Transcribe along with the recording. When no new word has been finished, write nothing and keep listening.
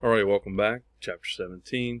Alright, welcome back. Chapter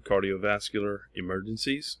 17, Cardiovascular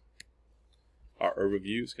Emergencies. Our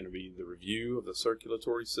overview is going to be the review of the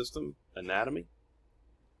circulatory system, anatomy,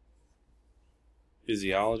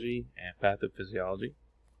 physiology, and pathophysiology,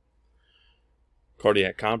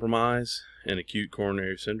 cardiac compromise and acute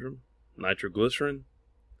coronary syndrome, nitroglycerin,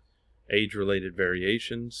 age-related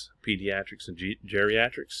variations, pediatrics and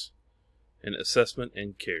geriatrics, and assessment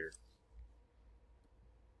and care.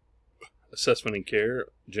 Assessment and care,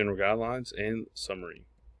 general guidelines, and summary.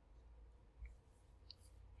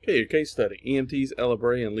 Okay, your case study. EMTs Ella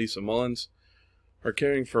Bray and Lisa Mullins are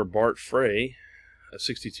caring for Bart Frey, a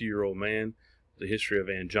 62-year-old man with a history of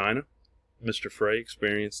angina. Mr. Frey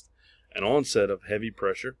experienced an onset of heavy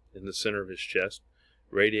pressure in the center of his chest,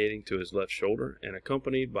 radiating to his left shoulder and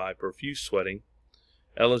accompanied by profuse sweating.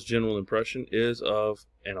 Ella's general impression is of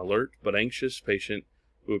an alert but anxious patient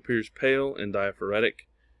who appears pale and diaphoretic,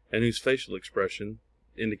 and whose facial expression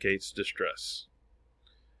indicates distress.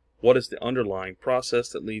 What is the underlying process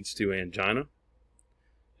that leads to angina?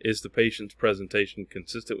 Is the patient's presentation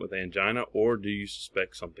consistent with angina, or do you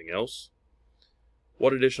suspect something else?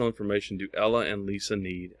 What additional information do Ella and Lisa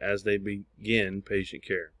need as they begin patient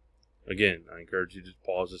care? Again, I encourage you to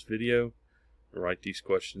pause this video and write these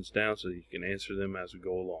questions down so that you can answer them as we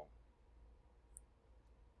go along.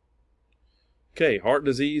 Okay, heart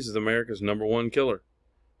disease is America's #1 killer.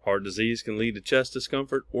 Heart disease can lead to chest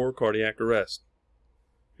discomfort or cardiac arrest.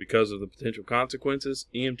 Because of the potential consequences,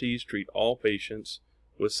 EMTs treat all patients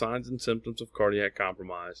with signs and symptoms of cardiac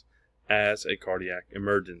compromise as a cardiac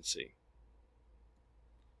emergency.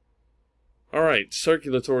 Alright,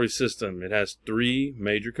 circulatory system. It has 3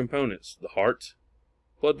 major components: the heart,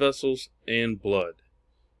 blood vessels, and blood.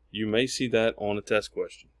 You may see that on a test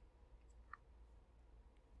question.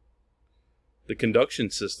 The conduction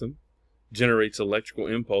system generates electrical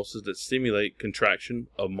impulses that stimulate contraction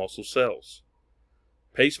of muscle cells.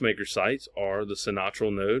 Pacemaker sites are the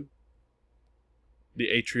sinatral node, the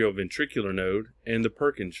atrioventricular node, and the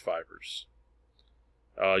Purkinje fibers.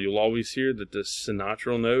 You'll always hear that the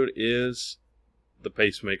sinatral node is the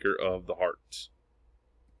pacemaker of the heart.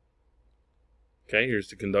 Okay, here's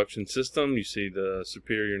the conduction system. You see the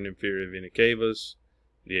superior and inferior vena cavas,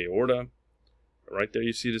 the aorta. Right there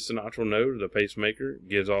you see the sinatral node, the pacemaker,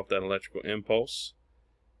 gives off that electrical impulse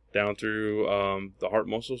down through the heart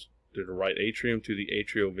muscles, through the right atrium to the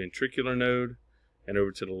atrioventricular node, and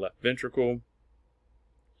over to the left ventricle.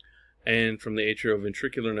 And from the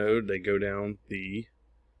atrioventricular node, they go down the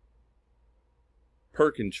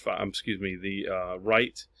the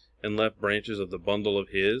right and left branches of the bundle of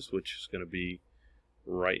His, which is going to be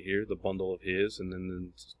right here, the bundle of His, and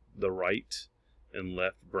then the right and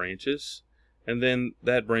left branches. And then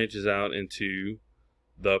that branches out into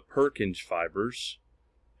the Purkinje fibers,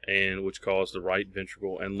 and which cause the right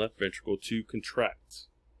ventricle and left ventricle to contract.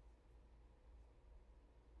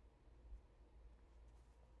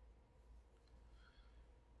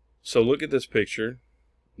 So look at this picture,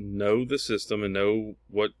 know the system, and know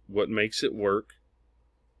what makes it work,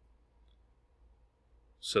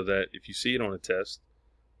 so that if you see it on a test,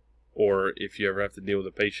 or if you ever have to deal with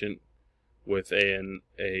a patient with a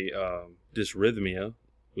dysrhythmia,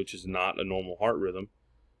 which is not a normal heart rhythm,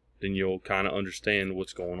 then you'll kind of understand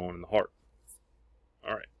what's going on in the heart.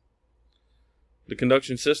 Alright. The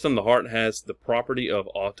conduction system, the heart has the property of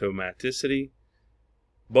automaticity,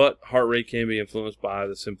 but heart rate can be influenced by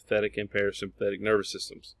the sympathetic and parasympathetic nervous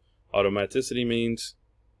systems. Automaticity means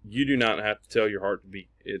you do not have to tell your heart to beat.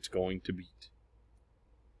 It's going to beat.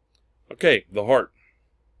 Okay, the heart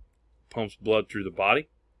pumps blood through the body.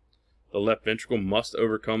 The left ventricle must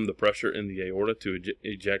overcome the pressure in the aorta to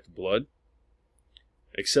eject blood.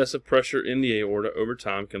 Excessive pressure in the aorta over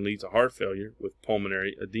time can lead to heart failure with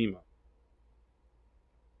pulmonary edema.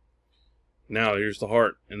 Now here's the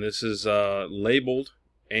heart, and this is labeled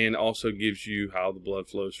and also gives you how the blood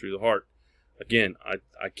flows through the heart. Again,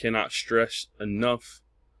 I cannot stress enough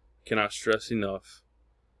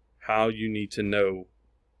how you need to know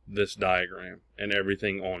this diagram and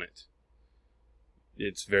everything on it.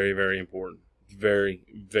 It's very, very important. Very,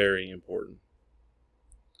 very important.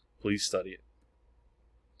 Please study it.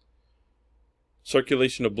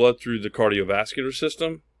 Circulation of blood through the cardiovascular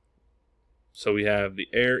system. So we have the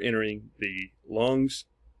air entering the lungs,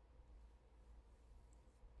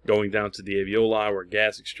 going down to the alveoli where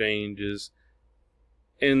gas exchanges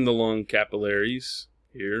in the lung capillaries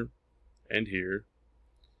here and here.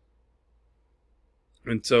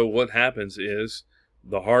 And so what happens is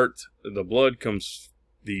the heart, the blood comes,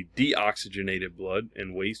 the deoxygenated blood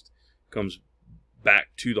and waste comes back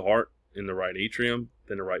to the heart in the right atrium,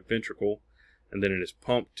 then the right ventricle, and then it is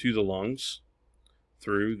pumped to the lungs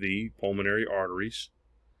through the pulmonary arteries,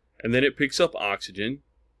 and then it picks up oxygen.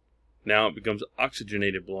 Now it becomes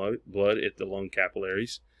oxygenated blood at the lung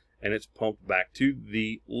capillaries, and it's pumped back to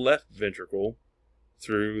the left ventricle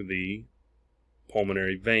through the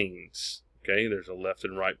pulmonary veins. Okay, there's a left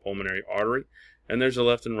and right pulmonary artery, and there's a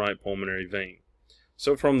left and right pulmonary vein.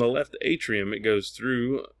 So from the left atrium, it goes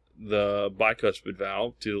through the bicuspid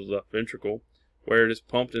valve to the left ventricle, where it is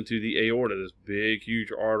pumped into the aorta, this big,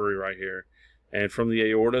 huge artery right here. And from the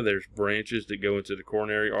aorta, there's branches that go into the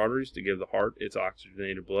coronary arteries to give the heart its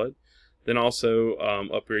oxygenated blood. Then also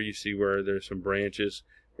up here you see where there's some branches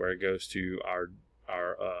where it goes to our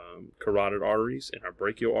carotid arteries and our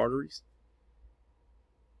brachial arteries.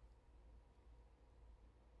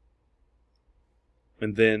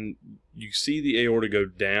 And then you see the aorta go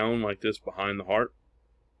down like this behind the heart.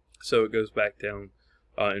 So it goes back down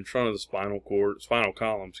in front of the spinal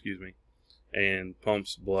column, and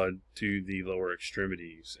pumps blood to the lower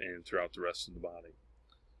extremities and throughout the rest of the body.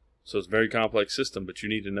 So it's a very complex system, but you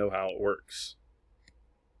need to know how it works.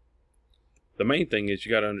 The main thing is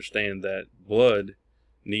you got to understand that blood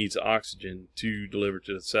needs oxygen to deliver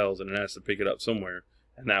to the cells, and it has to pick it up somewhere,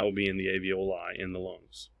 and that will be in the alveoli in the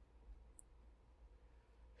lungs.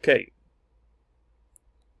 Okay,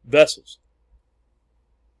 vessels.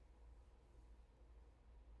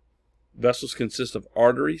 Vessels consist of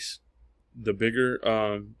arteries, the bigger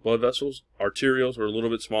blood vessels. Arterioles are a little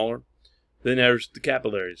bit smaller. Then there's the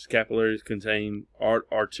capillaries. Capillaries contain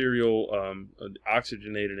arterial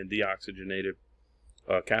oxygenated and deoxygenated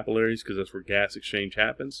capillaries, because that's where gas exchange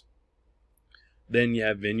happens. Then you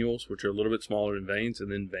have venules, which are a little bit smaller than veins,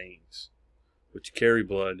 and then veins, which carry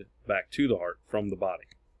blood back to the heart from the body.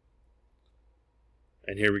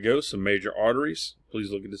 And here we go, some major arteries.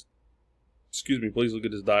 Please look at this. Please look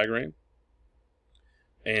at this diagram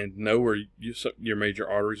and know where your major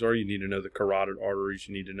arteries are. You need to know the carotid arteries.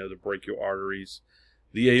 You need to know the brachial arteries,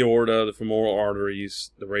 the aorta, the femoral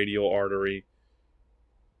arteries, the radial artery,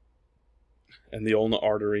 and the ulnar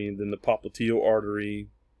artery, and then the popliteal artery.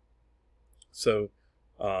 So,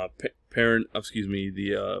 the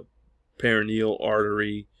perineal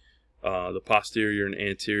artery, the posterior and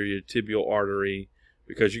anterior tibial artery,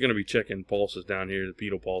 because you're going to be checking pulses down here, the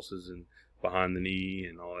pedal pulses and behind the knee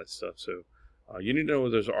and all that stuff. So you need to know where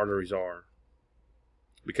those arteries are,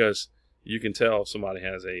 because you can tell if somebody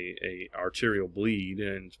has a arterial bleed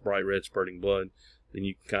and it's bright red spurting blood, then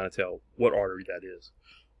you can kind of tell what artery that is.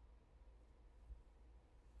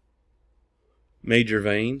 Major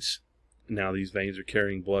veins. Now these veins are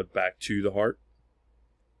carrying blood back to the heart,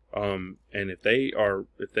 and if they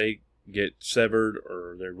get severed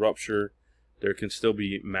or they rupture, there can still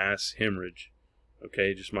be mass hemorrhage.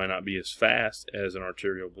 Okay, it just might not be as fast as an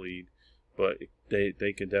arterial bleed, but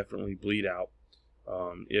they can definitely bleed out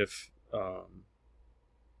if the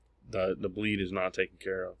bleed is not taken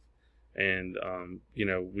care of. And you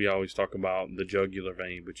know, we always talk about the jugular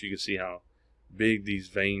vein, but you can see how big these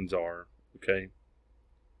veins are. Okay,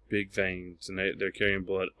 big veins, and they're carrying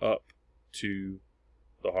blood up to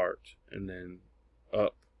the heart, and then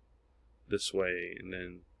up this way, and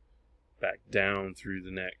then back down through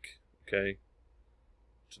the neck. Okay,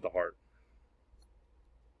 to the heart.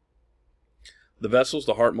 The vessels.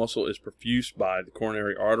 The heart muscle is perfused by the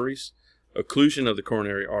coronary arteries. Occlusion of the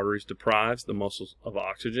coronary arteries deprives the muscles of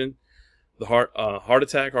oxygen. The heart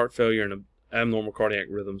attack, heart failure, and abnormal cardiac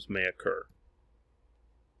rhythms may occur.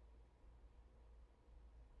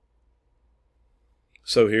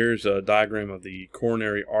 So here's a diagram of the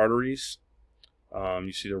coronary arteries.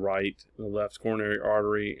 You see the right and the left coronary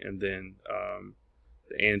artery, and then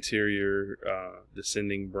the anterior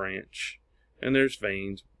descending branch, and there's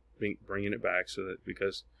veins bringing it back, so that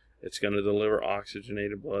because it's going to deliver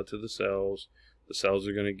oxygenated blood to the cells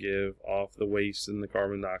are going to give off the waste and the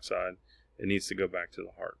carbon dioxide. It needs to go back to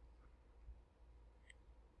the heart.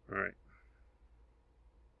 All right.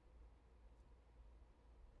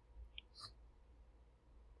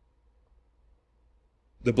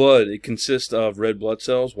 The blood, it consists of red blood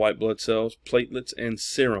cells, white blood cells, platelets, and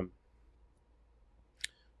serum.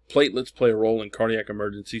 Platelets play a role in cardiac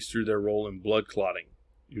emergencies through their role in blood clotting.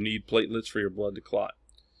 You need platelets for your blood to clot.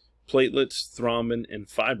 Platelets, thrombin, and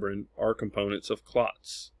fibrin are components of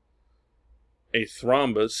clots. A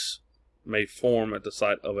thrombus may form at the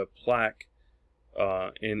site of a plaque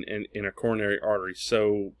in a coronary artery.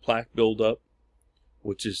 So plaque buildup,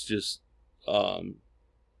 which is just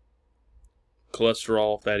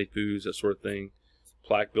cholesterol, fatty foods, that sort of thing.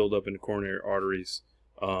 Plaque buildup in the coronary arteries.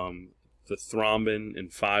 The thrombin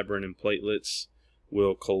and fibrin and platelets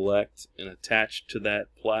will collect and attach to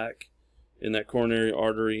that plaque in that coronary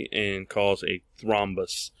artery and cause a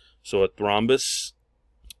thrombus. So a thrombus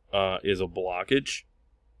is a blockage.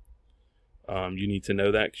 You need to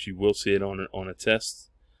know that because you will see it on a test.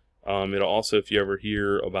 It'll also, if you ever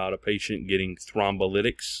hear about a patient getting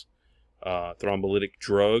thrombolytics, thrombolytic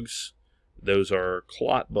drugs, those are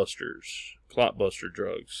clot buster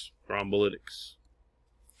drugs, thrombolytics.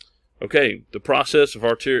 Okay, the process of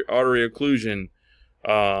artery occlusion,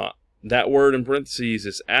 that word in parentheses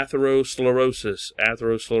is atherosclerosis.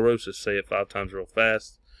 Atherosclerosis, say it 5 times real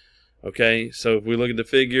fast. Okay, so if we look at the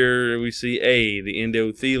figure, we see A, the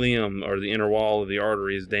endothelium, or the inner wall of the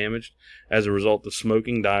artery, is damaged as a result of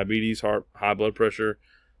smoking, diabetes, high blood pressure,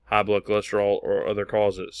 high blood cholesterol, or other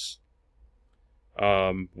causes.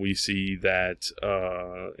 We see that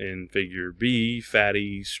in figure B,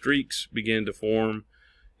 fatty streaks begin to form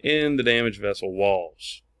in the damaged vessel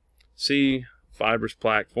walls. C, fibrous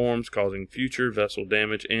plaque forms, causing future vessel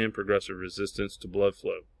damage and progressive resistance to blood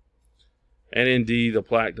flow. And in D, the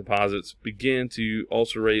plaque deposits begin to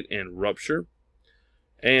ulcerate and rupture,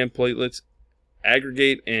 and platelets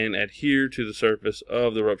aggregate and adhere to the surface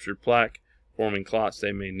of the ruptured plaque, forming clots.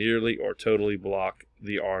 They may nearly or totally block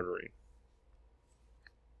the artery.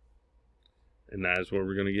 And that is where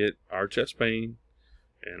we're going to get our chest pain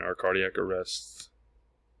and our cardiac arrests.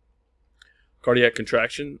 Cardiac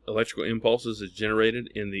contraction, electrical impulses is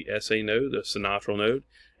generated in the SA node, the sinatral node,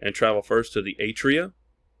 and travel first to the atria,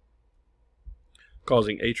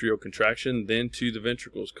 causing atrial contraction, then to the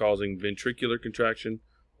ventricles, causing ventricular contraction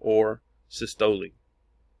or systole.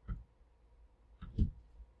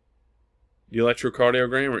 The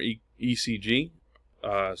electrocardiogram, or ECG,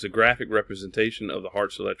 is a graphic representation of the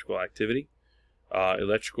heart's electrical activity.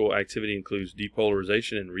 Electrical activity includes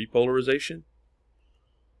depolarization and repolarization.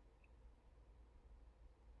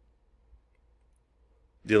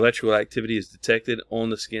 The electrical activity is detected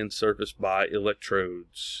on the skin surface by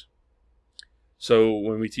electrodes. So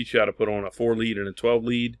when we teach you how to put on a 4-lead and a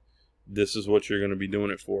 12-lead, this is what you're going to be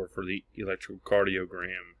doing it for the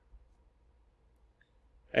electrocardiogram.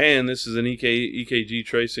 And this is an EKG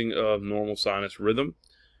tracing of normal sinus rhythm.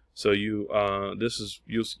 So you've all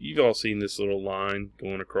seen this little line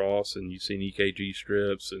going across, and you've seen EKG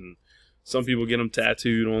strips, and some people get them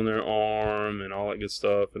tattooed on their arm and all that good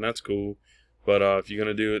stuff, and that's cool. But if you're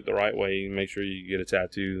going to do it the right way, make sure you get a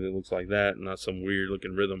tattoo that looks like that and not some weird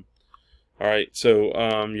looking rhythm. Alright, so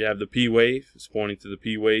you have the P wave. It's pointing to the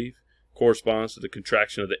P wave. Corresponds to the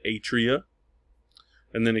contraction of the atria.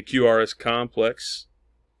 And then the QRS complex.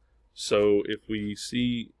 So if we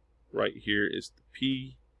see right here is the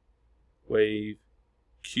P wave,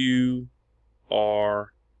 QRS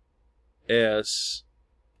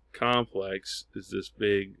complex is this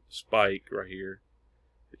big spike right here.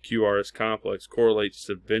 The QRS complex correlates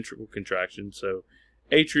to ventricle contraction. So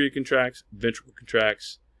atria contracts, ventricle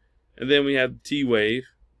contracts. And then we have the T wave,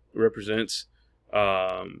 represents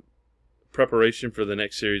preparation for the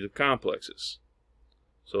next series of complexes.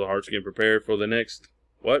 So the heart's getting prepared for the next,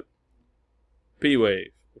 what? P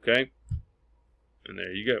wave, okay? And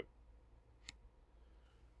there you go.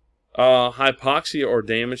 Hypoxia or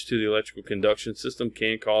damage to the electrical conduction system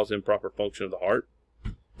can cause improper function of the heart.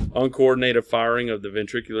 Uncoordinated firing of the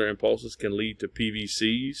ventricular impulses can lead to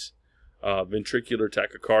PVCs, ventricular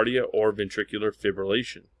tachycardia, or ventricular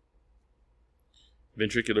fibrillation.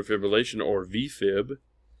 Ventricular fibrillation, or VFib,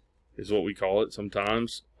 is what we call it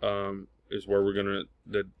sometimes, is where we're going to,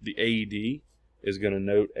 the AED is going to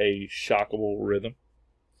note a shockable rhythm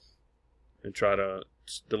and try to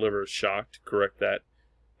deliver a shock to correct that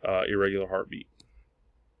irregular heartbeat.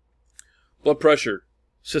 Blood pressure.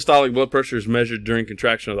 Systolic blood pressure is measured during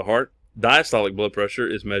contraction of the heart. Diastolic blood pressure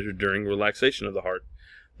is measured during relaxation of the heart.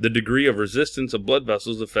 The degree of resistance of blood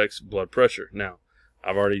vessels affects blood pressure. Now,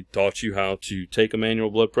 I've already taught you how to take a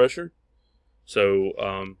manual blood pressure. So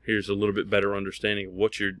here's a little bit better understanding of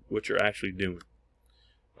what you're actually doing.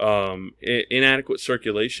 Inadequate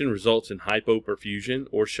circulation results in hypoperfusion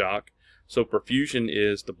or shock. So perfusion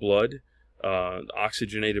is the blood,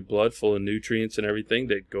 oxygenated blood full of nutrients and everything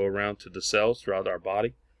that go around to the cells throughout our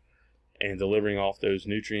body and delivering off those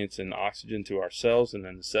nutrients and oxygen to our cells, and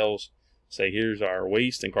then the cells say here's our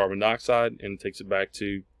waste and carbon dioxide and takes it back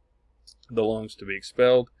to the lungs to be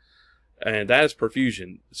expelled, and that is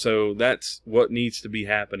perfusion. So that's what needs to be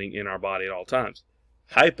happening in our body at all times.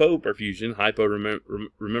 Hypoperfusion, hypo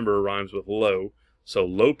remember rhymes with low, so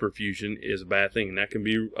low perfusion is a bad thing, and that can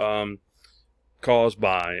be caused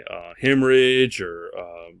by hemorrhage, or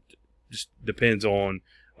just depends on,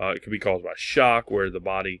 it can be caused by shock, where the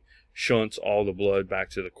body shunts all the blood back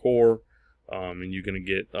to the core, and you're going to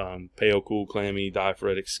get pale, cool, clammy,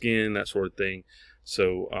 diaphoretic skin, that sort of thing.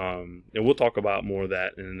 So, and we'll talk about more of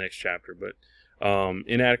that in the next chapter. But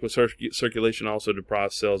Inadequate circulation also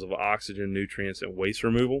deprives cells of oxygen, nutrients, and waste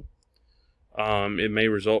removal. It may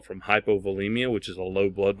result from hypovolemia, which is a low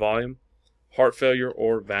blood volume, heart failure,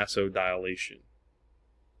 or vasodilation.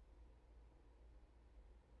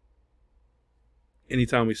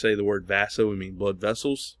 Anytime we say the word vaso, we mean blood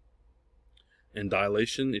vessels. And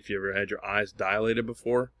dilation, if you ever had your eyes dilated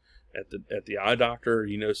before at the eye doctor,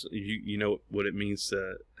 you know what it means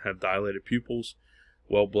to have dilated pupils.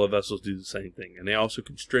 Well, blood vessels do the same thing, and they also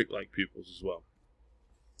constrict like pupils as well.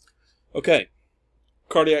 Okay,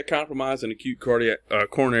 cardiac compromise and acute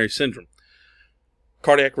coronary syndrome.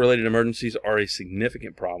 Cardiac-related emergencies are a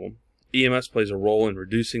significant problem. EMS plays a role in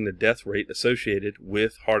reducing the death rate associated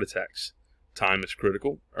with heart attacks. Time is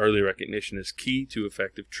critical. Early recognition is key to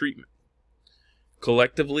effective treatment.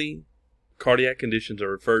 Collectively, cardiac conditions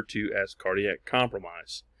are referred to as cardiac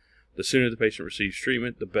compromise. The sooner the patient receives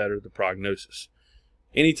treatment, the better the prognosis.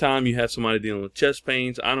 Anytime you have somebody dealing with chest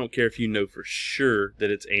pains, I don't care if you know for sure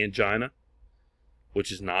that it's angina,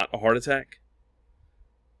 which is not a heart attack.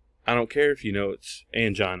 I don't care if you know it's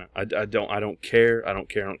angina. I don't care.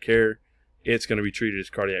 It's going to be treated as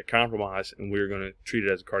cardiac compromise, and we're going to treat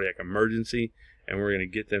it as a cardiac emergency, and we're going to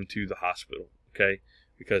get them to the hospital, okay?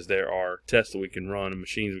 Because there are tests that we can run and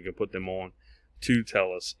machines we can put them on to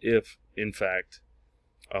tell us if, in fact,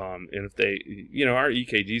 and if they, our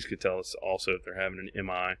EKGs could tell us also if they're having an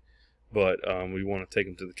MI, but we want to take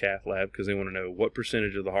them to the cath lab because they want to know what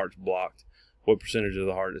percentage of the heart's blocked, what percentage of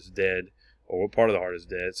the heart is dead, or what part of the heart is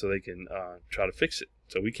dead, so they can try to fix it.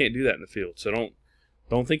 So we can't do that in the field. So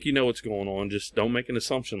don't think you know what's going on. Just don't make an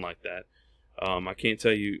assumption like that. I can't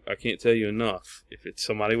tell you enough. If it's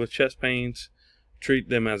somebody with chest pains, treat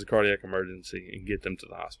them as a cardiac emergency and get them to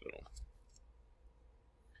the hospital.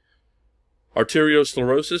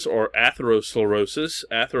 Arteriosclerosis or atherosclerosis.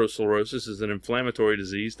 Atherosclerosis is an inflammatory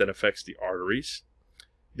disease that affects the arteries.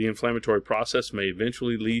 The inflammatory process may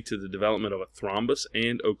eventually lead to the development of a thrombus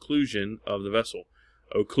and occlusion of the vessel.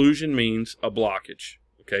 Occlusion means a blockage.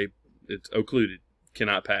 Okay, it's occluded,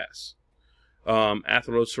 cannot pass.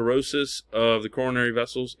 Atherosclerosis of the coronary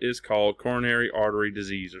vessels is called coronary artery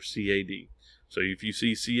disease, or CAD. So if you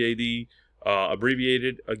see CAD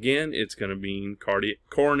abbreviated, again, it's going to mean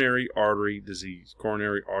coronary artery disease.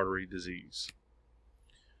 Coronary artery disease.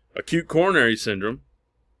 Acute coronary syndrome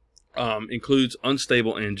includes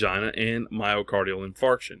unstable angina and myocardial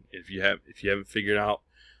infarction. If you haven't figured out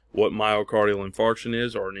what myocardial infarction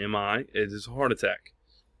is, or an MI, it is a heart attack.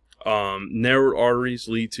 Narrowed arteries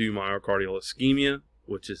lead to myocardial ischemia,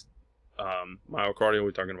 which is myocardial.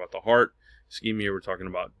 We're talking about the heart. Ischemia, we're talking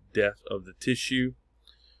about death of the tissue.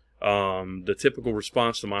 The typical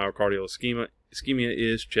response to myocardial ischemia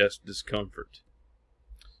is chest discomfort.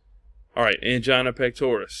 All right, angina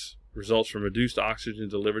pectoris results from reduced oxygen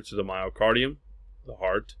delivered to the myocardium, the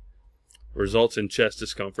heart. Results in chest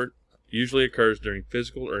discomfort. Usually occurs during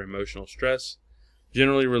physical or emotional stress.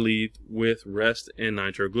 Generally relieved with rest and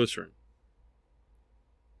nitroglycerin.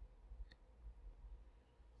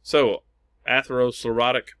 So,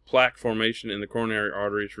 atherosclerotic plaque formation in the coronary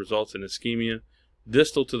arteries results in ischemia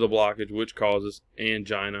distal to the blockage, which causes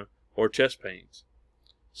angina or chest pains.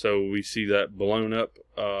 So we see that blown up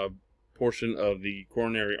portion of the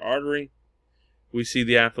coronary artery. We see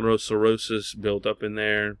the atherosclerosis built up in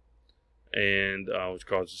there, and which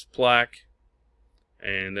causes plaque.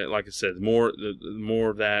 And like I said,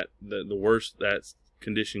 the worse that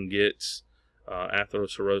condition gets,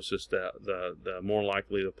 atherosclerosis, the more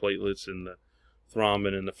likely the platelets and the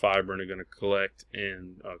thrombin and the fibrin are going to collect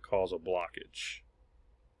and cause a blockage.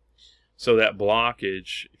 So that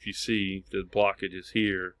blockage, if you see the blockage is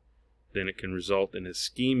here, then it can result in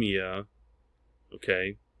ischemia,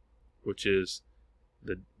 okay, which is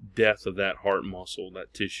the death of that heart muscle,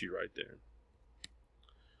 that tissue right there.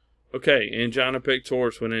 Okay, angina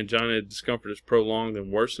pectoris. When angina discomfort is prolonged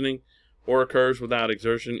and worsening or occurs without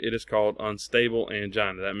exertion, it is called unstable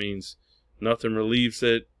angina. That means nothing relieves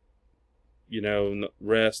it,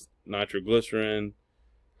 rest, nitroglycerin,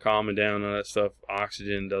 calming down, all that stuff,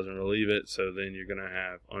 oxygen doesn't relieve it, so then you're going to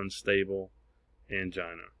have unstable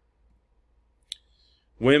angina.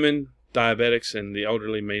 Women, diabetics, and the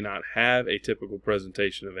elderly may not have a typical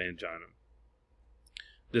presentation of angina.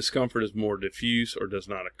 Discomfort is more diffuse or does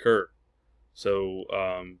not occur. So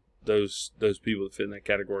those people that fit in that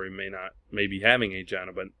category may be having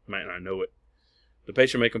angina, but might not know it. The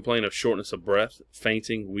patient may complain of shortness of breath,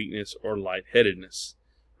 fainting, weakness, or lightheadedness.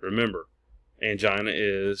 Remember, angina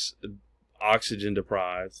is oxygen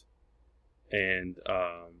deprived, and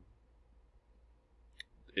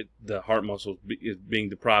the heart muscle is being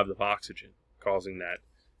deprived of oxygen, causing that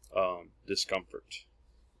discomfort.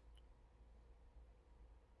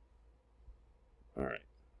 All right.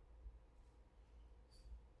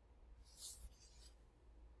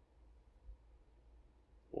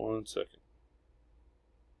 One second.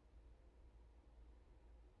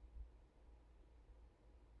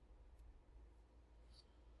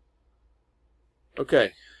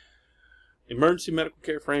 Okay. Emergency medical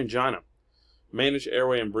care for angina. Manage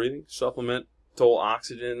airway and breathing. Supplemental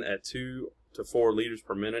oxygen at 2 to 4 liters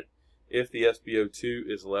per minute if the SpO2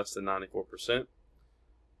 is less than 94%.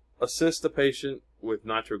 Assist the patient with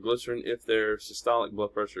nitroglycerin if their systolic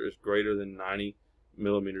blood pressure is greater than 90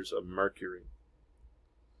 millimeters of mercury.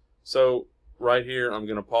 So right here, I'm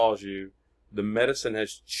going to pause you. The medicine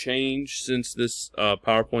has changed since this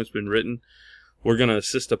PowerPoint's been written. We're going to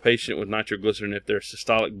assist a patient with nitroglycerin if their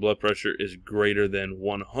systolic blood pressure is greater than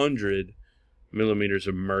 100 millimeters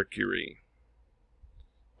of mercury.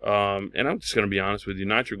 And I'm just going to be honest with you,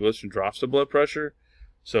 nitroglycerin drops the blood pressure.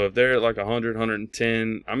 So if they're at like 100,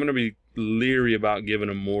 110, I'm going to be leery about giving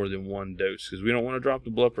them more than one dose because we don't want to drop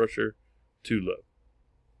the blood pressure too low.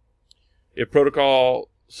 If protocols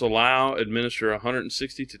allow, administer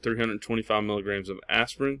 160 to 325 milligrams of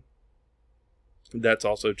aspirin. That's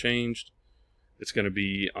also changed. It's going to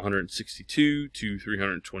be 162 to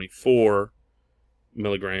 324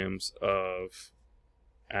 milligrams of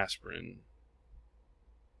aspirin.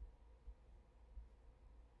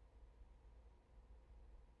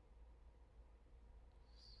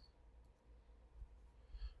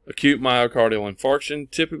 Acute myocardial infarction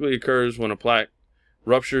typically occurs when a plaque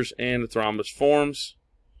ruptures and a thrombus forms.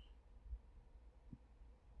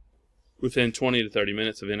 Within 20 to 30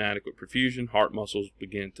 minutes of inadequate perfusion, heart muscles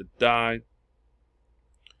begin to die.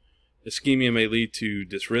 Ischemia may lead to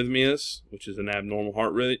dysrhythmias, which is an abnormal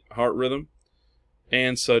heart rhythm,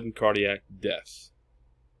 and sudden cardiac death.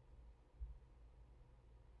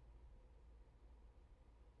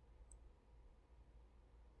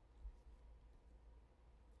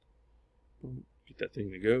 Get that thing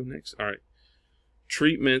to go next. All right.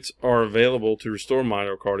 Treatments are available to restore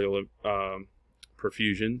myocardial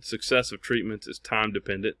perfusion. Success of treatments is time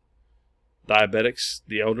dependent. Diabetics,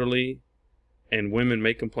 the elderly, and women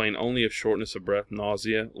may complain only of shortness of breath,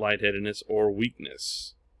 nausea, lightheadedness, or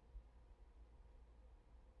weakness.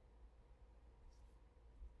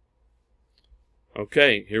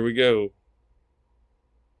 Okay, here we go.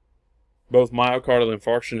 Both myocardial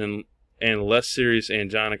infarction and less serious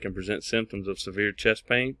angina can present symptoms of severe chest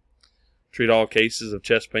pain. Treat all cases of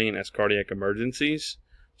chest pain as cardiac emergencies.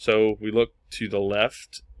 So we look to the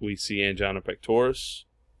left, we see angina pectoris.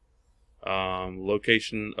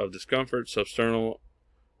 Location of discomfort, substernal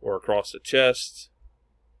or across the chest.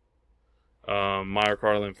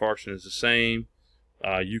 Myocardial infarction is the same.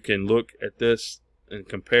 You can look at this and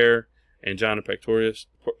compare angina pectoris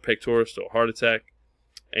to a heart attack,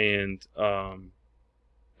 and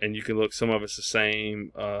you can look. Some of it's the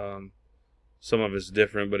same, some of it's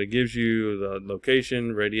different, but it gives you the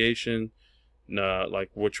location, radiation,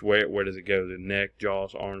 like where does it go? The neck,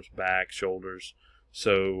 jaws, arms, back, shoulders.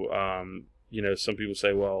 So, you know, some people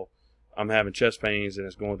say, well, I'm having chest pains and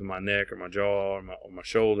it's going to my neck or my jaw or my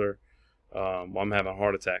shoulder. Well, I'm having a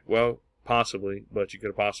heart attack. Well, possibly, but you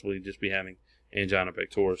could possibly just be having angina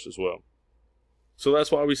pectoris as well. So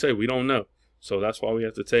that's why we say we don't know. So that's why we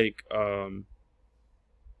have to take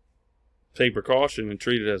precaution and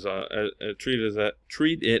treat it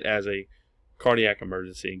as a cardiac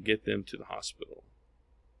emergency and get them to the hospital.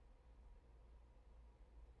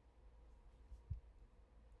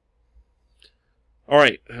 All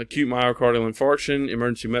right, acute myocardial infarction,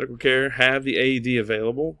 emergency medical care. Have the AED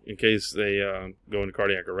available in case they go into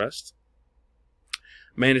cardiac arrest.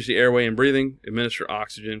 Manage the airway and breathing. Administer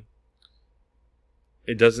oxygen.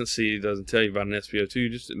 It doesn't tell you about an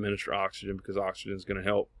SpO2. Just administer oxygen because oxygen is going to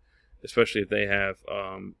help, especially if they have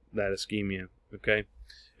that ischemia. Okay.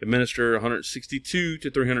 Administer 162 to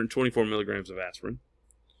 324 milligrams of aspirin.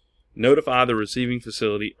 Notify the receiving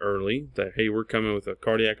facility early that, hey, we're coming with a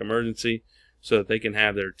cardiac emergency, so that they can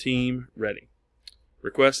have their team ready.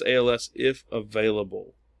 Request ALS if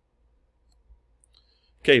available.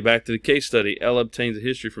 Okay, back to the case study. Ella obtains a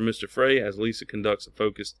history from Mr. Frey as Lisa conducts a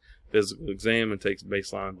focused physical exam and takes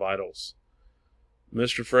baseline vitals.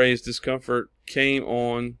 Mr. Frey's discomfort came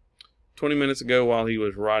on 20 minutes ago while he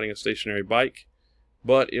was riding a stationary bike,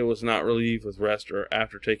 but it was not relieved with rest or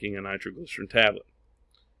after taking a nitroglycerin tablet.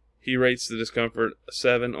 He rates the discomfort a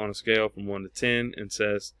 7 on a scale from 1 to 10 and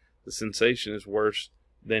says the sensation is worse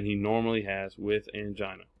than he normally has with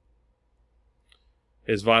angina.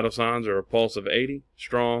 His vital signs are a pulse of 80,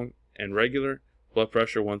 strong and regular, blood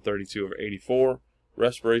pressure 132/84,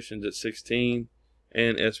 respirations at 16,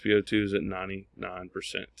 and SpO2 is at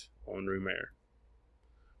 99% on room air.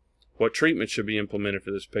 What treatment should be implemented for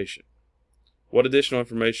this patient? What additional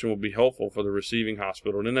information will be helpful for the receiving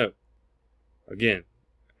hospital to know? Again,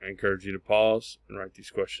 I encourage you to pause and write these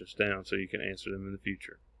questions down so you can answer them in the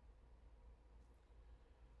future.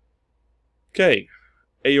 Okay,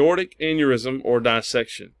 aortic aneurysm or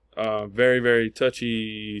dissection. Very, very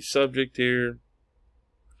touchy subject here.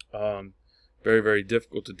 Very, very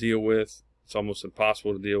difficult to deal with. It's almost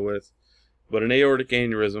impossible to deal with. But an aortic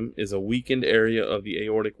aneurysm is a weakened area of the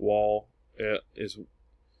aortic wall that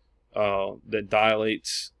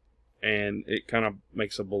dilates, and it kind of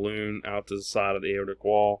makes a balloon out to the side of the aortic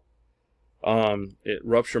wall.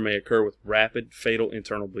 Rupture may occur with rapid, fatal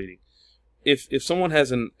internal bleeding. If someone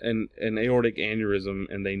has an aortic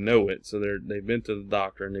aneurysm and they know it, so they've been to the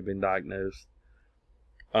doctor and they've been diagnosed,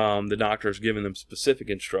 the doctor has given them specific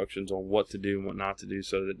instructions on what to do and what not to do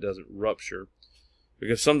so that it doesn't rupture.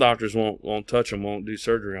 Because some doctors won't touch them, won't do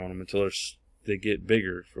surgery on them until they get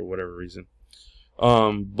bigger for whatever reason.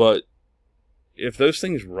 But if those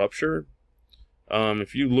things rupture,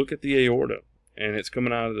 if you look at the aorta and it's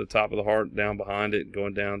coming out of the top of the heart, down behind it,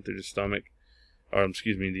 going down through the stomach, or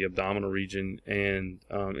the abdominal region, and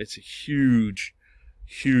it's a huge,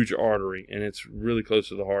 huge artery, and it's really close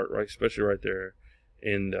to the heart, right, especially right there,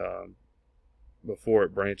 and before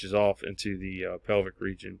it branches off into the pelvic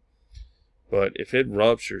region. But if it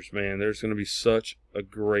ruptures, man, there's going to be such a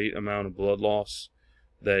great amount of blood loss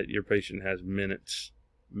that your patient has minutes.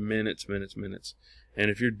 And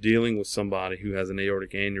if you're dealing with somebody who has an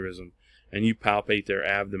aortic aneurysm and you palpate their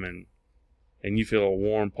abdomen and you feel a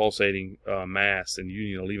warm pulsating mass, and you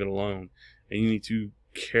need to leave it alone, and you need to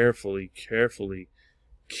carefully get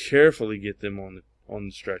them on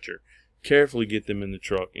the stretcher, carefully get them in the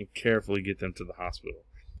truck, and carefully get them to the hospital,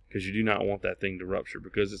 because you do not want that thing to rupture,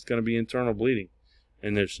 because it's going to be internal bleeding,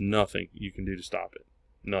 and there's nothing you can do to stop it.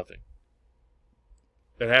 Nothing.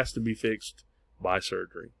 It has to be fixed by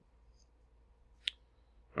surgery.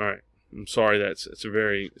 All right. I'm sorry it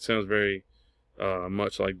sounds very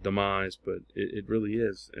much like demise, but it really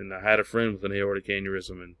is. And I had a friend with an aortic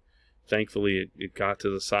aneurysm, and thankfully it got to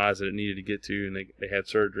the size that it needed to get to, and they had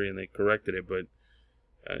surgery and they corrected it. But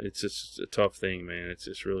it's just a tough thing, man. It's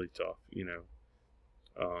just really tough,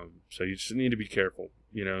 so you just need to be careful,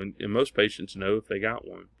 and most patients know if they got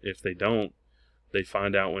one. If they don't, they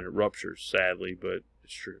find out when it ruptures, sadly, but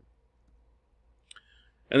it's true.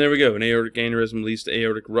 And there we go. An aortic aneurysm leads to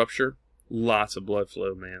aortic rupture. Lots of blood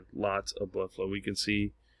flow, man. Lots of blood flow. We can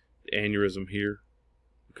see the aneurysm here,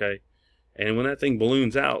 okay? And when that thing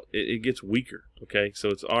balloons out, it gets weaker, okay? So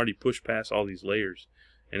it's already pushed past all these layers,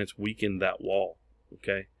 and it's weakened that wall,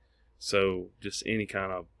 okay? So just any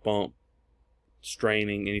kind of bump,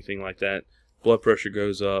 straining, anything like that, blood pressure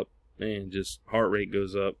goes up, and just heart rate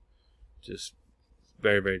goes up. Just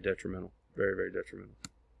very, very detrimental. Very, very detrimental.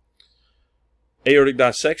 Aortic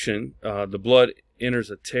dissection, the blood enters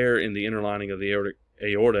a tear in the inner lining of the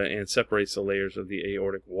aorta and separates the layers of the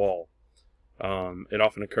aortic wall. It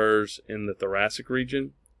often occurs in the thoracic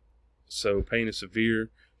region, so pain is severe,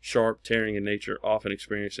 sharp, tearing in nature, often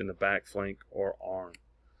experienced in the back, flank, or arm.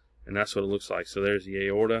 And that's what it looks like. So there's the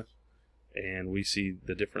aorta, and we see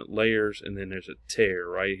the different layers, and then there's a tear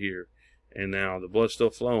right here. And now the blood's still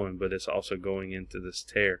flowing, but it's also going into this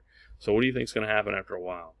tear. So what do you think is going to happen after a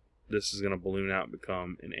while? This is going to balloon out and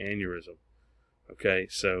become an aneurysm. Okay,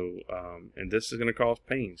 so, and this is going to cause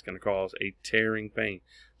pain. It's going to cause a tearing pain.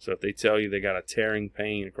 So if they tell you they got a tearing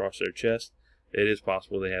pain across their chest, it is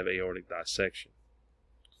possible they have aortic dissection.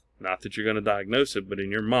 Not that you're going to diagnose it, but in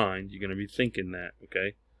your mind, you're going to be thinking that,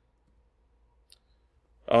 okay?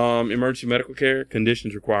 Emergency medical care,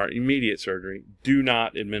 conditions require immediate surgery. Do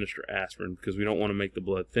not administer aspirin, because we don't want to make the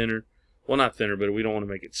blood thinner. Well, not thinner, but we don't want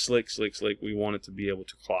to make it slick. We want it to be able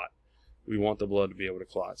to clot. We want the blood to be able to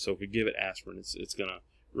clot. So if we give it aspirin, it's going to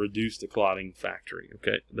reduce the clotting factor,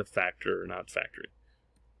 okay? The factor, not factory.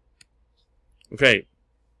 Okay.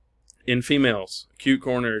 In females, acute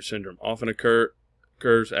coronary syndrome often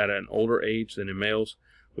occurs at an older age than in males,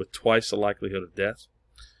 with twice the likelihood of death.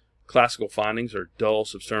 Classical findings are dull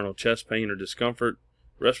substernal chest pain or discomfort,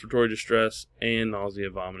 respiratory distress, and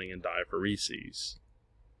nausea, vomiting, and diaphoresis.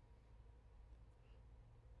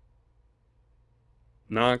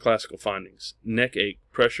 Non-classical findings: neck ache,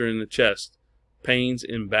 pressure in the chest, pains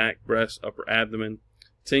in back, breast, upper abdomen,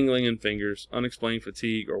 tingling in fingers, unexplained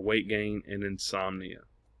fatigue or weight gain, and insomnia.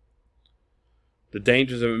 The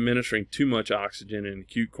dangers of administering too much oxygen in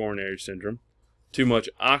acute coronary syndrome. Too much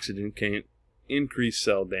oxygen can increase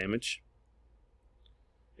cell damage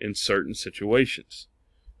in certain situations.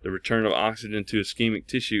 The return of oxygen to ischemic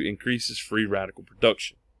tissue increases free radical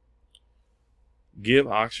production. Give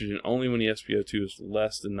oxygen only when the SpO2 is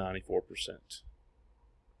less than 94%.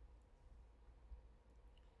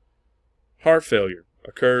 Heart failure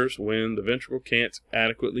occurs when the ventricle can't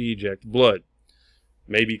adequately eject blood.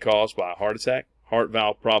 May be caused by a heart attack, heart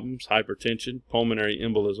valve problems, hypertension, pulmonary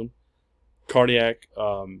embolism, cardiac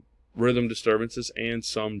rhythm disturbances, and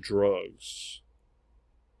some drugs.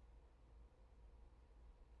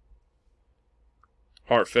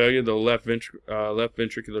 Heart failure, the left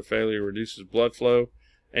ventricular failure reduces blood flow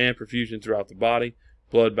and perfusion throughout the body.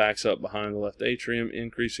 Blood backs up behind the left atrium,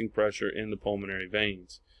 increasing pressure in the pulmonary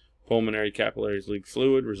veins. Pulmonary capillaries leak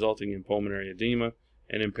fluid, resulting in pulmonary edema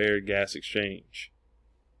and impaired gas exchange.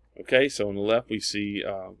 Okay, so on the left we see,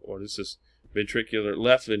 this is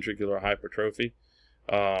left ventricular hypertrophy,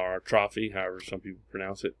 or atrophy, however some people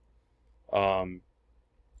pronounce it.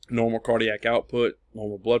 Normal cardiac output,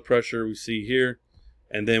 normal blood pressure we see here,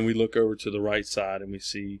 and then we look over to the right side and we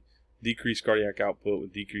see decreased cardiac output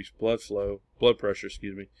with decreased blood pressure,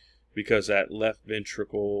 because that left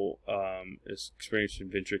ventricle is experiencing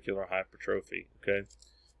ventricular hypertrophy, okay?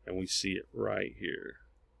 And we see it right here.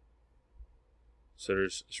 So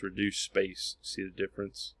there's this reduced space. See the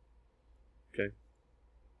difference? Okay.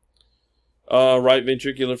 Right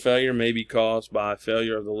ventricular failure may be caused by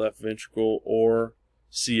failure of the left ventricle or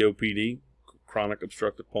COPD, chronic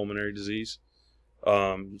obstructive pulmonary disease.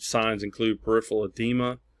 Signs include peripheral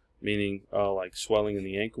edema, meaning like swelling in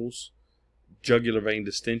the ankles. Jugular vein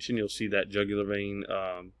distension, you'll see that jugular vein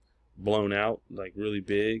blown out, like really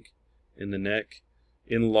big in the neck.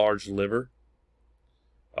 Enlarged liver.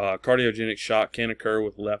 Cardiogenic shock can occur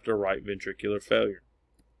with left or right ventricular failure.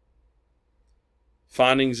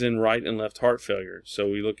 Findings in right and left heart failure. So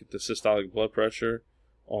we look at the systolic blood pressure.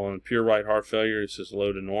 On pure right heart failure, it's just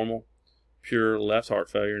low to normal. Pure left heart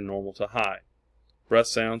failure, normal to high. Breath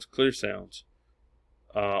sounds, clear sounds.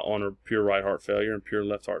 On a pure right heart failure, and pure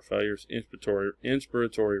left heart failure is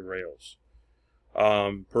inspiratory rails.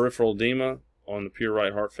 Peripheral edema, on the pure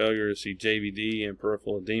right heart failure you'll see JVD and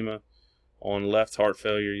peripheral edema. On left heart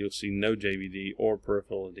failure you'll see no JVD or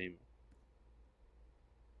peripheral edema.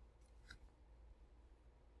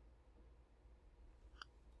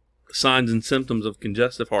 Signs and symptoms of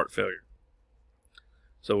congestive heart failure.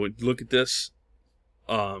 So we look at this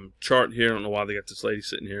chart here. I don't know why they got this lady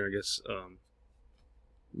sitting here. I guess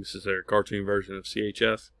this is their cartoon version of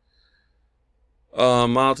CHF.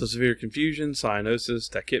 Mild to severe confusion, cyanosis,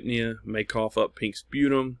 tachypnea, may cough up pink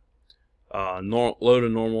sputum, low to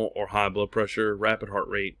normal or high blood pressure, rapid heart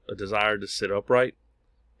rate, a desire to sit upright,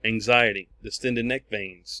 anxiety, distended neck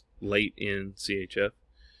veins, late in CHF,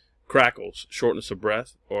 crackles, shortness of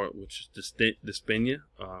breath, which is dyspnea,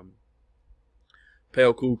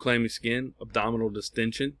 pale, cool, clammy skin, abdominal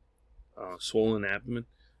distension, swollen abdomen,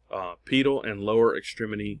 pedal and lower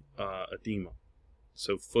extremity edema,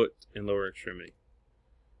 so foot and lower extremity.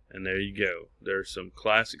 And there you go. There's some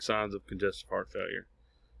classic signs of congestive heart failure.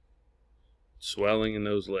 Swelling in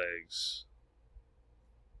those legs.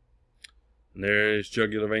 And there's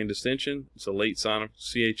jugular vein distension. It's a late sign of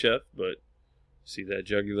CHF, but see that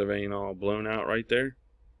jugular vein all blown out right there?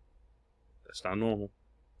 That's not normal.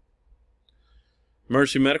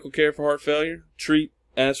 Emergency medical care for heart failure. Treat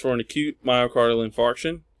as for an acute myocardial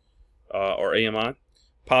infarction, or AMI.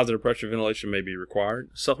 Positive pressure ventilation may be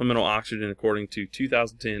required. Supplemental oxygen according to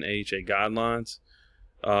 2010 AHA guidelines.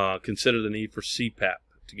 Consider the need for CPAP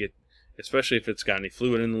to get, especially if it's got any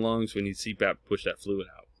fluid in the lungs. We need CPAP to push that fluid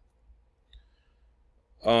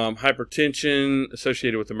out. Hypertension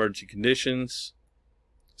associated with emergency conditions.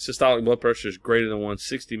 Systolic blood pressure is greater than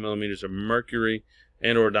 160 millimeters of mercury,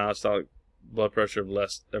 and or diastolic blood pressure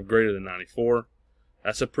of greater than 94.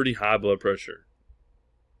 That's a pretty high blood pressure.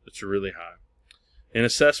 It's really high. In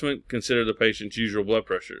assessment, consider the patient's usual blood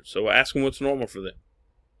pressure. So ask them what's normal for them.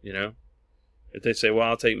 You know, if they say, well,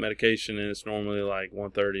 I'll take medication and it's normally like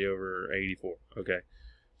 130 over 84. Okay,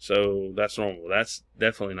 so that's normal. That's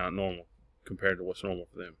definitely not normal compared to what's normal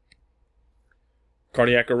for them.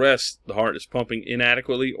 Cardiac arrest. The heart is pumping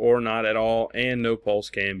inadequately or not at all, and no pulse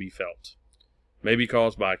can be felt. May be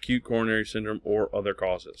caused by acute coronary syndrome or other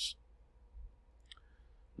causes.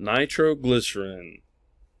 Nitroglycerin.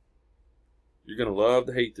 You're going to love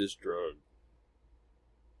to hate this drug.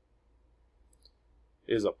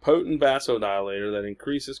 It is a potent vasodilator that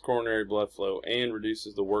increases coronary blood flow and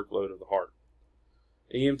reduces the workload of the heart.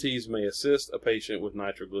 EMTs may assist a patient with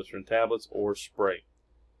nitroglycerin tablets or spray.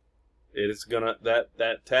 It is gonna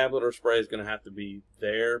that tablet or spray is gonna have to be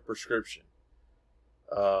their prescription.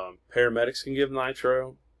 Paramedics can give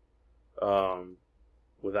nitro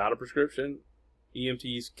without a prescription.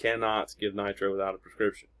 EMTs cannot give nitro without a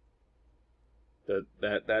prescription.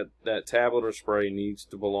 That tablet or spray needs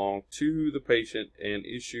to belong to the patient and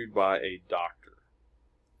issued by a doctor.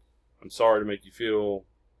 I'm sorry to make you feel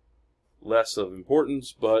less of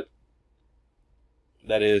importance, but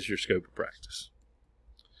that is your scope of practice.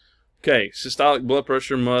 Okay, systolic blood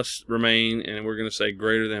pressure must remain, and we're going to say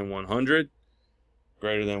greater than 100,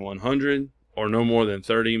 or no more than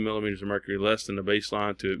 30 millimeters of mercury less than the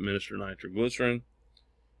baseline to administer nitroglycerin.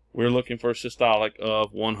 We're looking for a systolic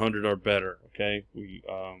of 100 or better. Okay,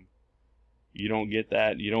 you don't get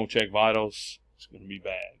that, you don't check vitals, it's going to be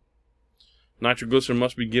bad. Nitroglycerin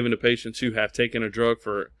must be given to patients who have taken a drug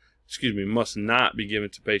for, must not be given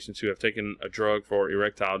to patients who have taken a drug for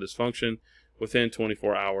erectile dysfunction within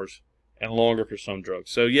 24 hours and longer for some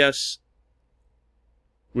drugs. So yes,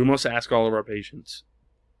 we must ask all of our patients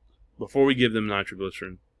before we give them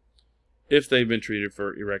nitroglycerin if they've been treated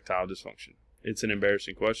for erectile dysfunction. It's an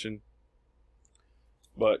embarrassing question,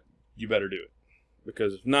 but you better do it,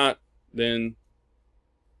 because if not, then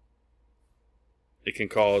it can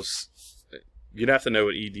cause, you'd have to know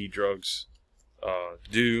what ED drugs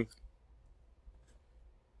do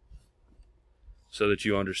so that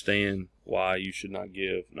you understand why you should not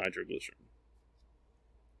give nitroglycerin.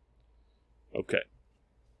 Okay.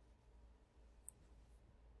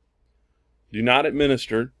 Do not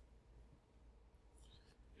administer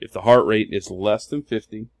if the heart rate is less than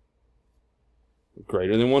 50,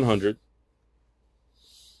 greater than 100,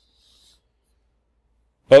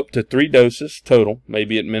 up to 3 doses total may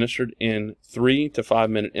be administered in 3 to 5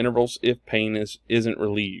 minute intervals if pain isn't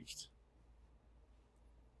relieved.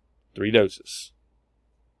 3 doses.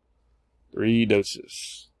 3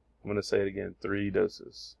 doses. I'm going to say it again, 3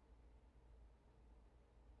 doses.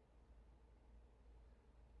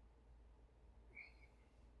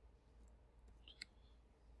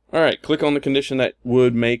 All right, click on the condition that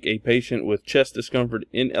would make a patient with chest discomfort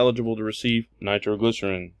ineligible to receive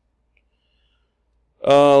nitroglycerin.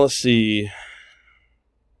 Let's see.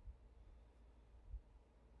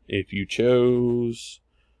 If you chose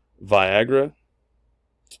Viagra,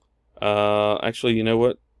 actually, you know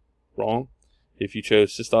what? Wrong. If you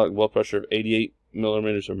chose systolic blood pressure of 88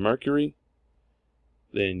 millimeters of mercury,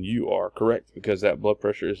 then you are correct, because that blood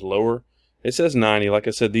pressure is lower. It says 90. Like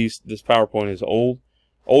I said, this PowerPoint is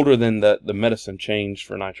older than the medicine changed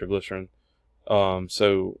for nitroglycerin.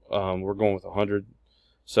 So we're going with 100.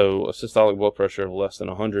 So a systolic blood pressure of less than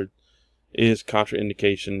 100 is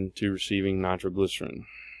contraindication to receiving nitroglycerin.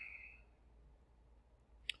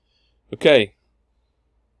 Okay.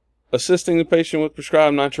 Assisting the patient with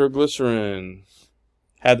prescribed nitroglycerin.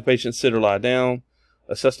 Have the patient sit or lie down.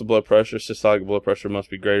 Assess the blood pressure. Systolic blood pressure must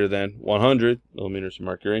be greater than 100 millimeters of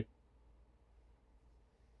mercury.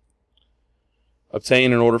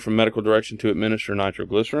 Obtain an order from medical direction to administer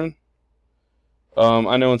nitroglycerin.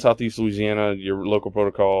 I know in Southeast Louisiana, your local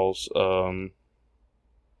protocols, or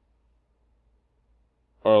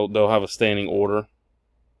they'll have a standing order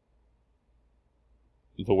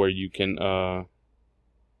to where you can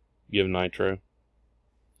give nitro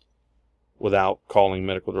without calling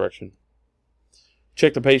medical direction.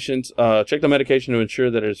 Check the medication to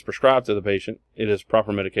ensure that it is prescribed to the patient. It is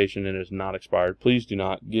proper medication and is not expired. Please do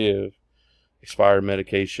not give expired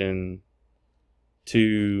medication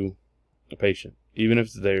to a patient, even if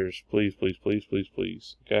it's theirs. Please, please, please, please,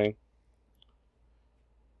 please. Okay.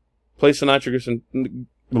 Place the nitroglycerin.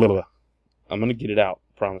 Blah, blah. I'm going to get it out.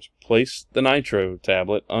 Promise. Place the nitro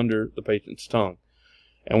tablet under the patient's tongue.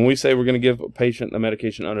 And when we say we're going to give a patient the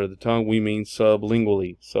medication under the tongue, we mean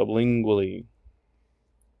sublingually. Sublingually.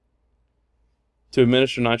 To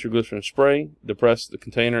administer nitroglycerin spray, depress the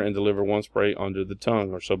container and deliver 1 spray under the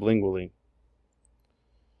tongue or sublingually.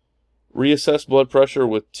 Reassess blood pressure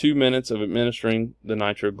with 2 minutes of administering the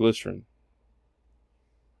nitroglycerin.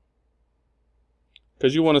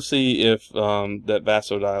 Because you want to see if that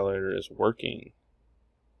vasodilator is working.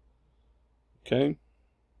 Okay.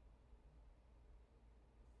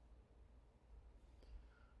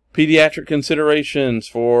 Pediatric considerations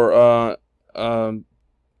for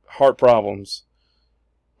heart problems.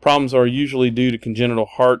 Problems are usually due to congenital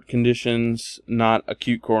heart conditions, not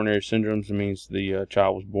acute coronary syndromes. It means the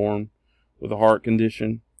child was born with a heart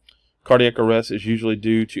condition. Cardiac arrest is usually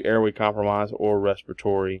due to airway compromise or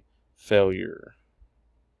respiratory failure.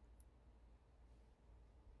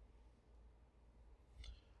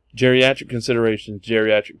 Geriatric considerations.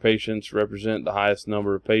 Geriatric patients represent the highest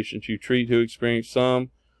number of patients you treat who experience some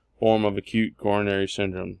form of acute coronary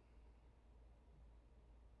syndrome.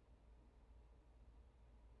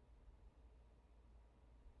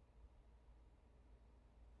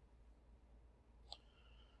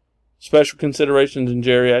 Special considerations in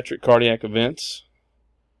geriatric cardiac events.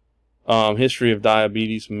 History of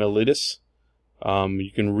diabetes mellitus.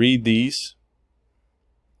 You can read these.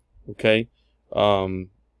 Okay. Learn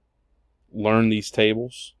these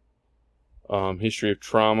tables. History of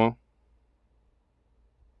trauma.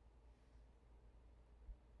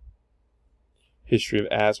 History of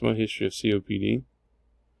asthma. History of COPD.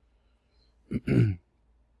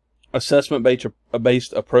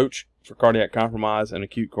 Assessment-based approach for cardiac compromise and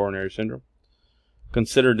acute coronary syndrome.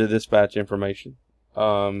 Consider the dispatch information.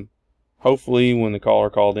 Hopefully when the caller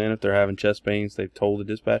called in, if they're having chest pains, they've told the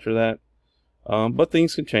dispatcher that. But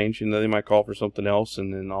things can change. They might call for something else,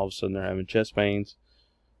 and then all of a sudden they're having chest pains.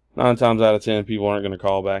 9 times out of 10, people aren't going to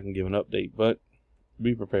call back and give an update, but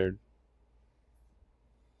be prepared.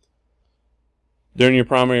 During your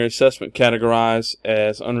primary assessment, categorize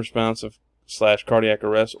as unresponsive / cardiac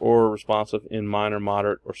arrest or responsive in minor,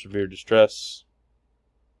 moderate, or severe distress.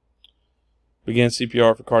 Begin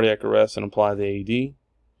CPR for cardiac arrest and apply the AED.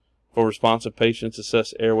 For responsive patients,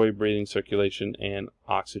 assess airway, breathing, circulation, and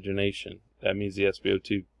oxygenation. That means the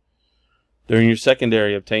SpO2. During your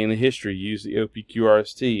secondary, obtain the history. Use the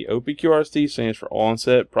OPQRST. OPQRST stands for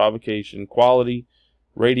onset, provocation, quality,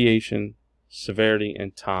 radiation, severity,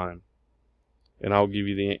 and time. And I will give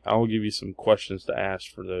you some questions to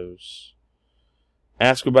ask for those.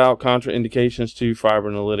 Ask about contraindications to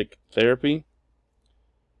fibrinolytic therapy.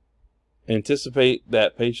 Anticipate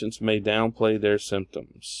that patients may downplay their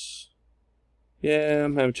symptoms. Yeah,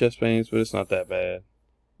 I'm having chest pains, but it's not that bad.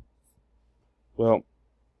 Well,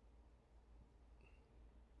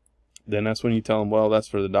 then that's when you tell them, well, that's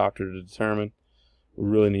for the doctor to determine. We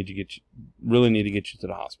really need to get you to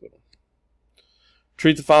the hospital.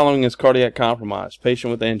 Treat the following as cardiac compromise. Patient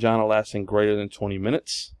with angina lasting greater than 20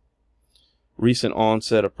 minutes. Recent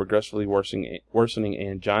onset of progressively worsening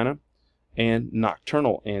angina and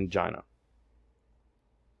nocturnal angina.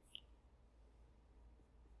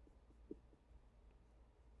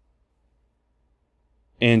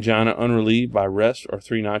 Angina unrelieved by rest or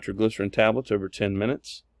 3 nitroglycerin tablets over 10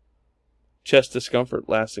 minutes. Chest discomfort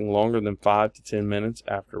lasting longer than 5 to 10 minutes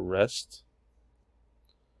after rest.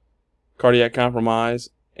 Cardiac compromise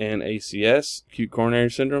and ACS, acute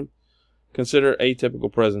coronary syndrome. Consider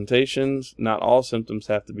atypical presentations. Not all symptoms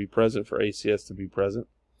have to be present for ACS to be present.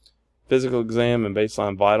 Physical exam and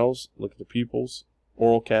baseline vitals. Look at the pupils,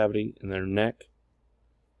 oral cavity, and their neck.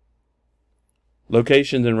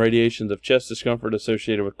 Locations and radiations of chest discomfort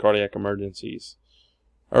associated with cardiac emergencies.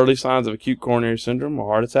 Early signs of acute coronary syndrome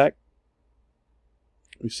or heart attack.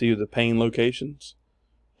 We see the pain locations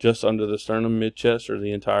just under the sternum, mid-chest, or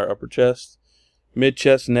the entire upper chest.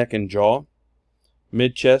 Mid-chest, neck, and jaw.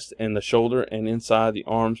 Mid-chest and the shoulder and inside the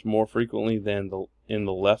arms more frequently than in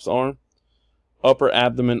the left arm. Upper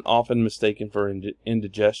abdomen often mistaken for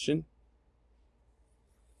indigestion.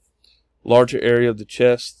 Larger area of the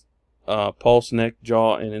chest, pulse, neck,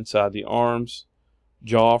 jaw, and inside the arms.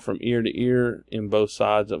 Jaw from ear to ear in both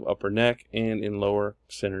sides of upper neck and in lower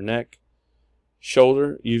center neck.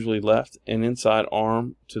 Shoulder, usually left, and inside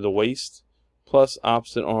arm to the waist, plus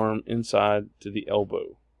opposite arm inside to the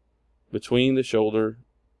elbow. Between the shoulder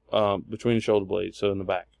blades, so in the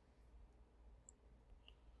back.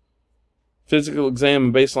 Physical exam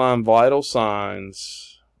and baseline vital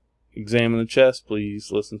signs. Examine the chest,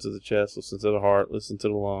 please. Listen to the chest, listen to the heart, listen to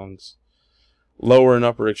the lungs. Lower and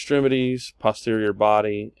upper extremities, posterior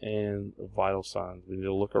body, and vital signs. We need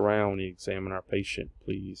to look around when you examine our patient.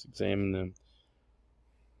 Please examine them.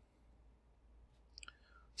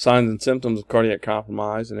 Signs and symptoms of cardiac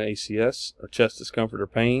compromise and ACS are chest discomfort or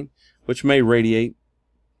pain, which may radiate,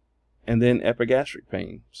 and then epigastric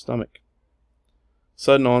pain, stomach.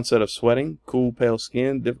 Sudden onset of sweating, cool, pale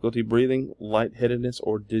skin, difficulty breathing, lightheadedness,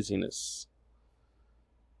 or dizziness.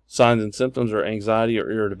 Signs and symptoms are anxiety or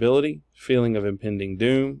irritability, feeling of impending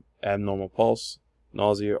doom, abnormal pulse,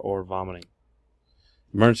 nausea, or vomiting.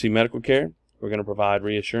 Emergency medical care. We're going to provide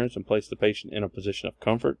reassurance and place the patient in a position of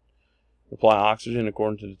comfort. Apply oxygen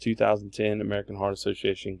according to the 2010 American Heart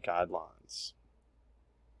Association guidelines.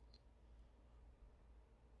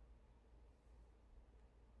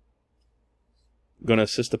 Going to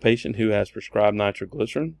assist the patient who has prescribed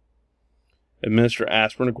nitroglycerin. Administer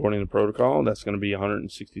aspirin according to protocol. That's going to be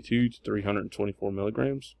 162 to 324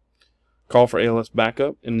 milligrams. Call for ALS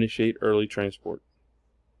backup and initiate early transport.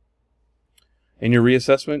 In your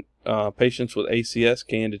reassessment, patients with ACS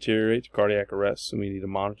can deteriorate to cardiac arrest, so we need to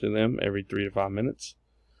monitor them every 3 to 5 minutes.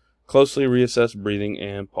 Closely reassess breathing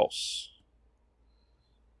and pulse.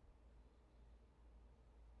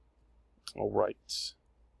 All right.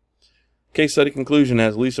 Case study conclusion.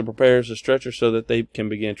 As Lisa prepares the stretcher so that they can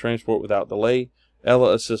begin transport without delay,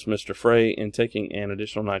 Ella assists Mr. Frey in taking an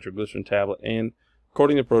additional nitroglycerin tablet and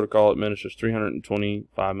According to protocol, administers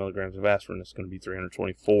 325 milligrams of aspirin. It's going to be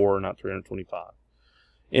 324, not 325.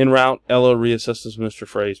 En route, Ella reassesses Mr.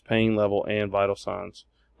 Frey's pain level and vital signs.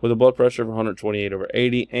 With a blood pressure of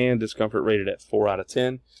 128/80 and discomfort rated at 4 out of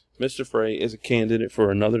 10, Mr. Frey is a candidate for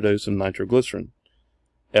another dose of nitroglycerin.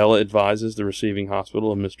 Ella advises the receiving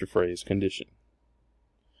hospital of Mr. Frey's condition.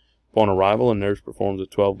 Upon arrival, a nurse performs a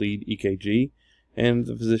 12-lead EKG, and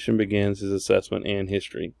the physician begins his assessment and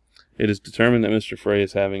history. It is determined that Mr. Frey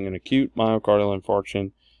is having an acute myocardial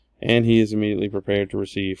infarction, and he is immediately prepared to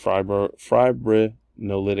receive fibrinolytic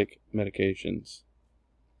medications.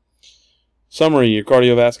 Summary: your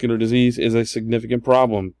cardiovascular disease is a significant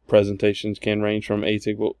problem. Presentations can range from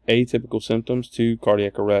atypical symptoms to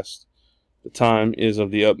cardiac arrest. The time is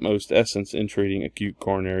of the utmost essence in treating acute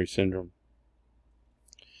coronary syndrome.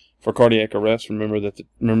 For cardiac arrest, remember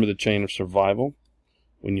the chain of survival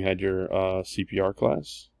when you had your CPR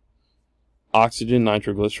class. Oxygen,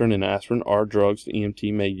 nitroglycerin, and aspirin are drugs the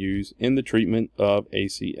EMT may use in the treatment of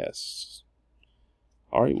ACS.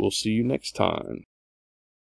 All right, we'll see you next time.